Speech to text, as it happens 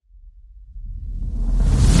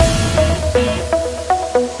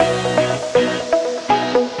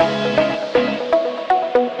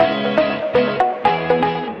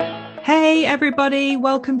everybody.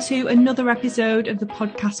 Welcome to another episode of the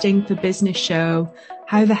Podcasting for Business show.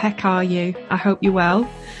 How the heck are you? I hope you're well.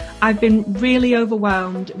 I've been really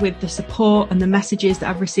overwhelmed with the support and the messages that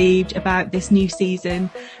I've received about this new season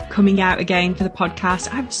coming out again for the podcast.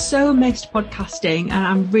 I've so missed podcasting and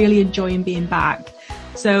I'm really enjoying being back.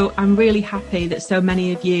 So I'm really happy that so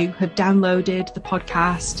many of you have downloaded the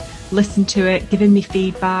podcast, listened to it, given me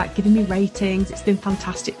feedback, given me ratings. It's been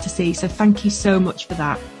fantastic to see. So thank you so much for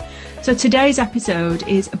that. So today's episode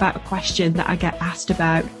is about a question that I get asked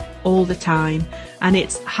about all the time, and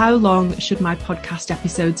it's how long should my podcast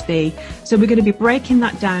episodes be? So we're going to be breaking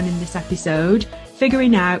that down in this episode,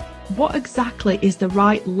 figuring out what exactly is the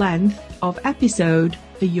right length of episode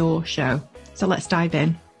for your show. So let's dive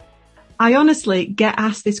in. I honestly get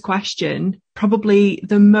asked this question probably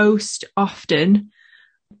the most often,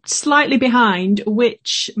 slightly behind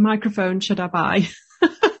which microphone should I buy?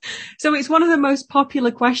 So it's one of the most popular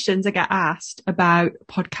questions I get asked about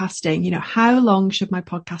podcasting. You know, how long should my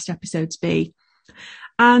podcast episodes be?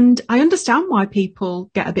 And I understand why people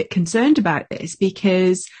get a bit concerned about this,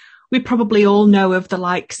 because we probably all know of the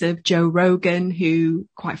likes of Joe Rogan, who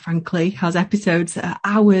quite frankly has episodes that are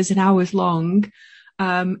hours and hours long.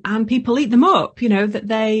 And people eat them up, you know, that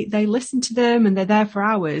they listen to them and they're there for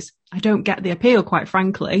hours. I don't get the appeal, quite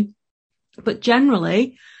frankly. But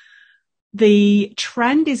generally, the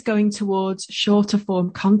trend is going towards shorter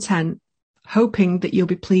form content, hoping that you'll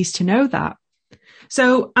be pleased to know that.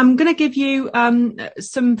 So I'm going to give you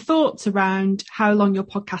some thoughts around how long your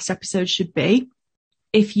podcast episodes should be.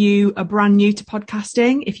 If you are brand new to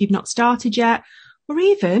podcasting, if you've not started yet, or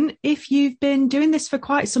even if you've been doing this for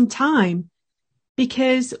quite some time,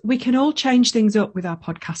 because we can all change things up with our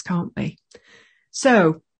podcast, can't we?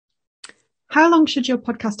 So how long should your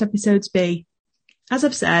podcast episodes be? As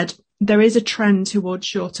I've said, there is a trend towards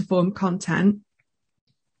shorter form content.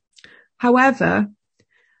 However,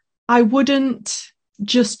 I wouldn't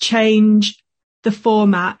just change the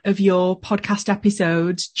format of your podcast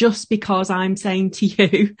episodes just because I'm saying to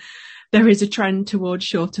you there is a trend towards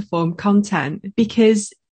shorter form content.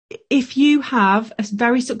 Because if you have a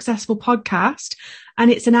very successful podcast and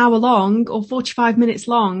it's an hour long or 45 minutes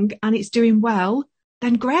long and it's doing well,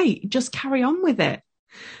 then great, just carry on with it.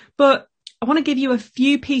 But I want to give you a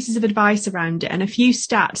few pieces of advice around it and a few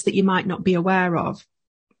stats that you might not be aware of.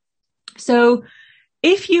 So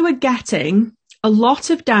if you are getting a lot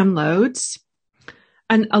of downloads,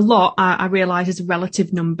 and a lot, I realize, is a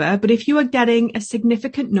relative number, but if you are getting a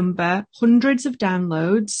significant number, hundreds of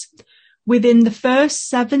downloads within the first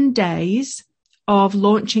 7 days of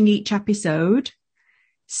launching each episode,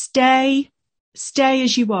 stay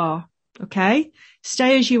as you are, okay?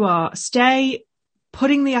 Stay as you are. Stay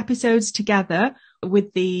putting the episodes together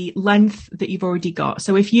with the length that you've already got.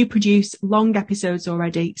 So if you produce long episodes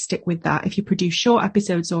already, stick with that. If you produce short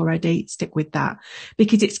episodes already, stick with that,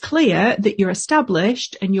 because it's clear that you're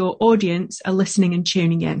established and your audience are listening and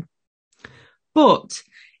tuning in. But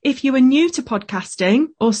if you are new to podcasting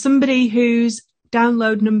or somebody whose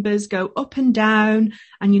download numbers go up and down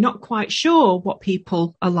and you're not quite sure what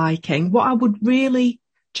people are liking, what I would really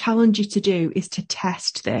challenge you to do is to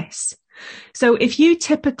test this. So if you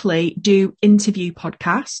typically do interview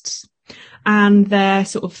podcasts and they're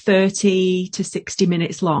sort of 30 to 60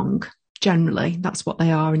 minutes long, generally, that's what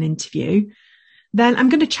they are, an interview, then I'm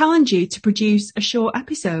going to challenge you to produce a short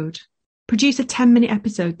episode. Produce a 10-minute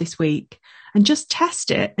episode this week and just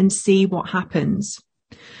test it and see what happens.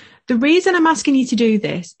 The reason I'm asking you to do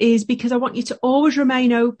this is because I want you to always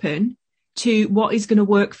remain open to what is going to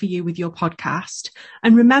work for you with your podcast.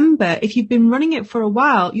 And remember, if you've been running it for a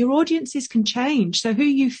while, your audiences can change. So who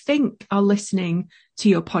you think are listening to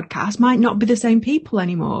your podcast might not be the same people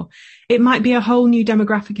anymore. It might be a whole new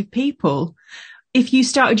demographic of people. If you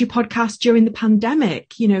started your podcast during the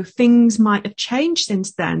pandemic, you know, things might have changed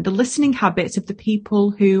since then. The listening habits of the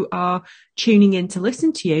people who are tuning in to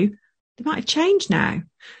listen to you, they might have changed now.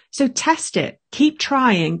 So test it, keep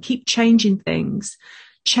trying, keep changing things.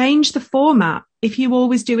 Change the format. If you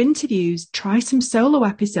always do interviews, try some solo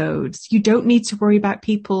episodes. You don't need to worry about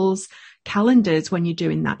people's calendars when you're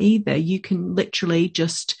doing that either. You can literally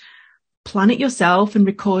just plan it yourself and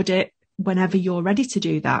record it whenever you're ready to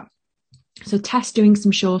do that. So test doing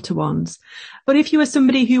some shorter ones. But if you are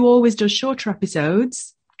somebody who always does shorter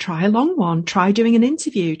episodes, try a long one. Try doing an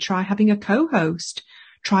interview. Try having a co-host.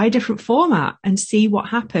 Try a different format and see what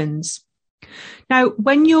happens. Now,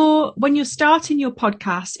 when you're starting your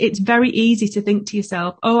podcast, it's very easy to think to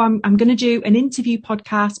yourself, oh, I'm going to do an interview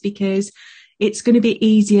podcast because it's going to be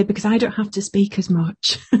easier because I don't have to speak as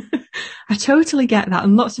much. I totally get that.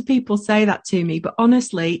 And lots of people say that to me. But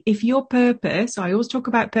honestly, if your purpose, I always talk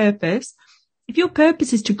about purpose, If your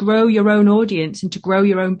purpose is to grow your own audience and to grow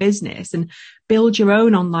your own business and build your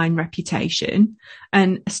own online reputation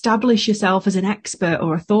and establish yourself as an expert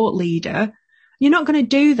or a thought leader, you're not going to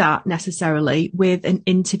do that necessarily with an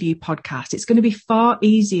interview podcast. It's going to be far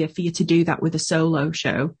easier for you to do that with a solo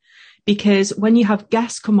show, because when you have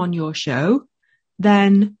guests come on your show,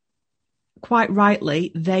 then quite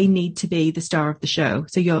rightly, they need to be the star of the show.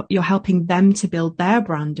 So you're helping them to build their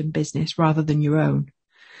brand and business rather than your own.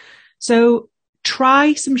 So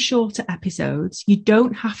try some shorter episodes. You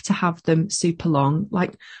don't have to have them super long.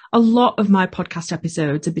 Like, a lot of my podcast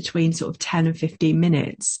episodes are between sort of 10 and 15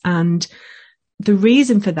 minutes. And the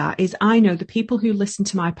reason for that is I know the people who listen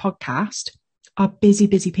to my podcast are busy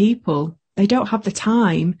people. They don't have the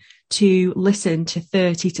time to listen to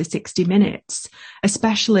 30 to 60 minutes,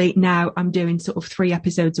 especially now I'm doing sort of 3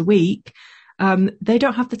 episodes a week. They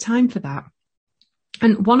don't have the time for that.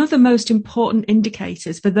 And one of the most important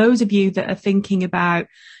indicators for those of you that are thinking about,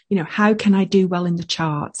 how can I do well in the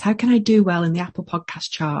charts? How can I do well in the Apple Podcast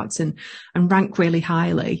charts and rank really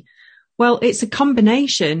highly? Well, it's a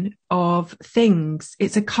combination of things.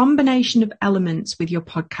 It's a combination of elements with your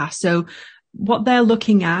podcast. So what they're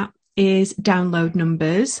looking at is download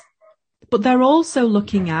numbers, but they're also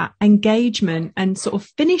looking at engagement and sort of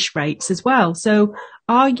finish rates as well. So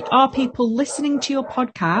are people listening to your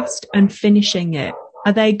podcast and finishing it?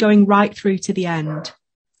 Are they going right through to the end?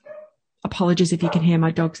 Apologies if you can hear my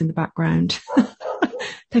dogs in the background.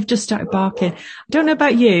 They've just started barking. I don't know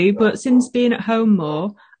about you, but since being at home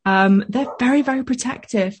more, they're very, very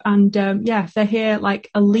protective. And if they hear like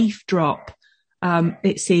a leaf drop,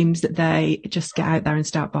 it seems that they just get out there and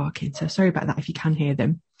start barking. So sorry about that if you can hear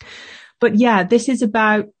them. But yeah, this is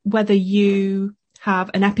about whether you have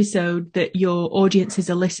an episode that your audiences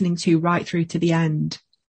are listening to right through to the end.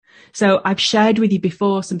 So I've shared with you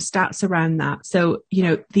before some stats around that. So,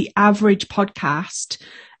 the average podcast,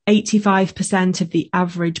 85% of the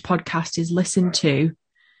average podcast is listened to.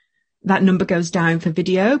 That number goes down for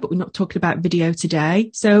video, but we're not talking about video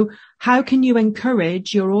today. So how can you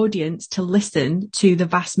encourage your audience to listen to the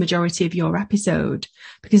vast majority of your episode?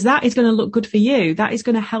 Because that is going to look good for you. That is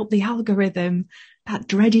going to help the algorithm, that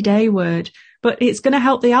dreaded A word, but it's going to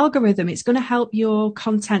help the algorithm. It's going to help your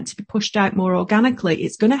content to be pushed out more organically.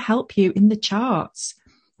 It's going to help you in the charts.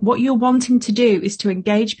 What you're wanting to do is to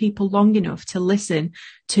engage people long enough to listen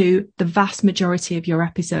to the vast majority of your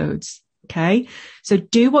episodes. Okay. So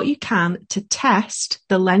do what you can to test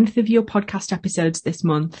the length of your podcast episodes this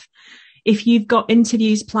month. If you've got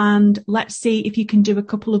interviews planned, let's see if you can do a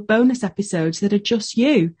couple of bonus episodes that are just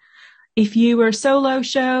you. If you were a solo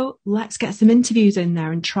show, let's get some interviews in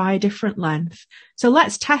there and try a different length. So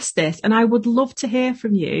let's test this. And I would love to hear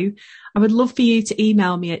from you. I would love for you to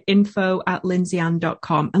email me at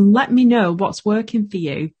info@lindsayann.com and let me know what's working for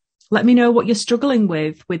you. Let me know what you're struggling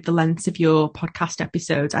with the lengths of your podcast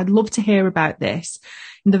episodes. I'd love to hear about this.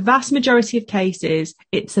 In the vast majority of cases,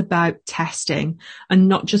 it's about testing and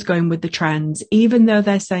not just going with the trends. Even though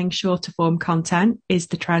they're saying shorter form content is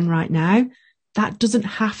the trend right now, that doesn't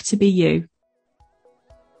have to be you.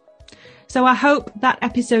 So I hope that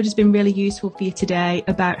episode has been really useful for you today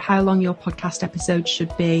about how long your podcast episodes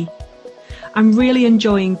should be. I'm really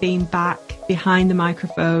enjoying being back behind the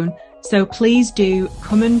microphone. So please do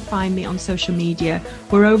come and find me on social media.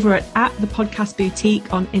 We're over at the Podcast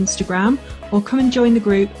Boutique on Instagram, or come and join the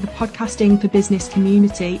group, the Podcasting for Business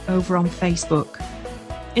Community, over on Facebook.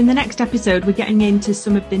 In the next episode, we're getting into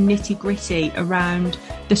some of the nitty gritty around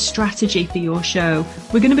the strategy for your show.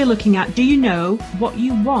 We're going to be looking at, do you know what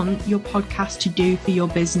you want your podcast to do for your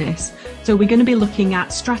business? So we're going to be looking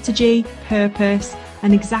at strategy, purpose,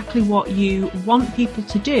 and exactly what you want people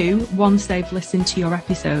to do once they've listened to your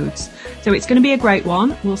episodes. So it's going to be a great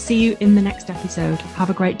one. We'll see you in the next episode. Have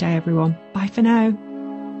a great day, everyone. Bye for now.